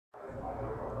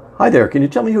Hi there, can you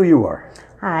tell me who you are?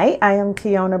 Hi, I am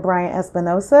Kiona Bryant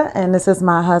Espinosa, and this is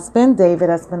my husband,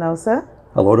 David Espinosa.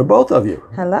 Hello to both of you.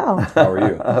 Hello. How are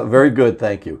you? Very good,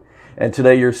 thank you. And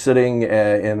today you're sitting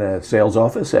in a sales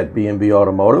office at B&B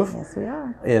Automotive. Yes, we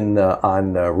are.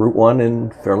 On Route 1 in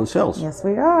Fairless Hills. Yes,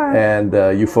 we are.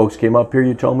 And you folks came up here,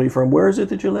 you told me from, where is it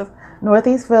that you live?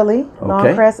 Northeast Philly,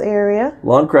 Longcrest area.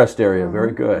 Longcrest area,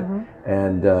 very good.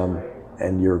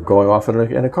 And you're going off in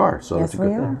a car, so Yes, that's a good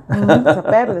we thing. are. It's a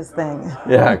fabulous thing.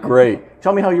 Yeah, great.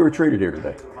 Tell me how you were treated here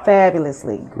today.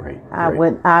 Fabulously. Great.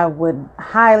 I would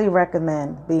highly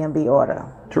recommend B&B Auto.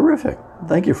 Terrific.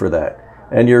 Thank you for that.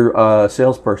 And your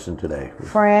salesperson today.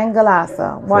 Fran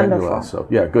Galassa, wonderful.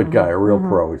 Galasso. Yeah, good guy, a real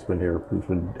pro. He's been here. He's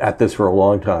been at this for a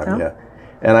long time. Yeah,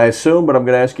 and I assume, but I'm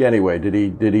going to ask you anyway. Did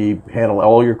he handle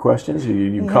all your questions?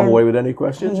 You come away with any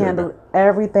questions? He handled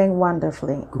everything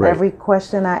wonderfully. Great. Every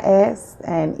question I asked,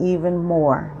 and even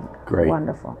more. Great.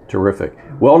 Wonderful. Terrific.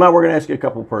 Well, now we're going to ask you a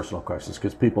couple of personal questions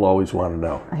because people always want to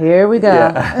know. Here we go.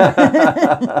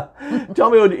 Yeah.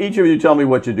 Each of you tell me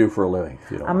what you do for a living.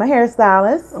 If you don't. I'm a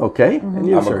hairstylist. Okay. And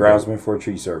you, I'm sir? a groundsman for a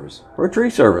tree service. For a tree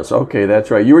service. Okay,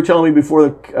 that's right. You were telling me before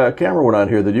the camera went on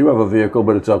here that you have a vehicle,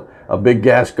 but it's a big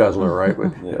gas guzzler, right?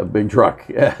 With a big truck.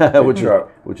 Yeah,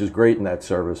 which is great in that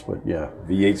service. But yeah,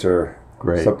 V8s are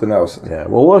great. Something else. Yeah.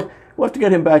 Well, we'll have to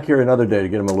get him back here another day to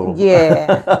get him a little, a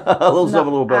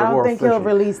little bit I don't more think efficient.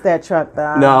 he'll release that truck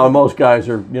though. No, most guys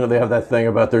are, they have that thing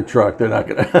about their truck. They're not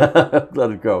going to let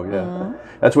it go. Yeah,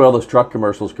 that's why all those truck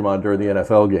commercials come on during the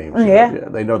NFL games. Yeah,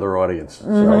 they know their audience.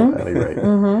 So at any rate,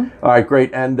 all right,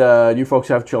 great. And you folks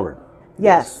have children?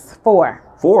 Yes,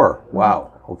 4. 4. Wow.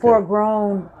 Okay. 4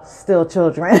 grown, still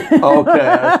children. Okay,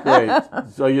 that's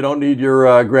great. So you don't need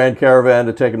your Grand Caravan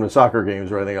to take them to soccer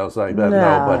games or anything else like that.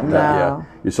 No, but no. Yeah,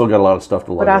 you still got a lot of stuff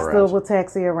to lug But I around. still will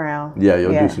taxi around. Yeah,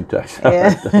 you'll do some taxi.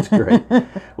 Yeah. That's great.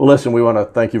 Well, listen, we want to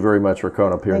thank you very much for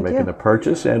coming up here and Thank making you. the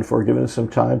purchase and for giving us some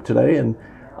time today and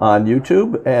on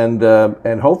YouTube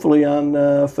and hopefully on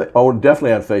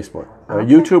definitely on Facebook.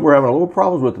 YouTube we're having a little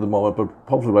problems with at the moment, but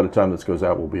hopefully by the time this goes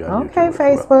out, we'll be on YouTube. Okay,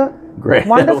 Facebook. Great.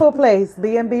 Wonderful place,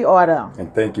 B&B Auto.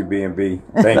 And thank you, B&B.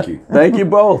 Thank you. Thank you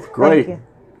both. Great. Thank you.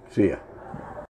 See ya.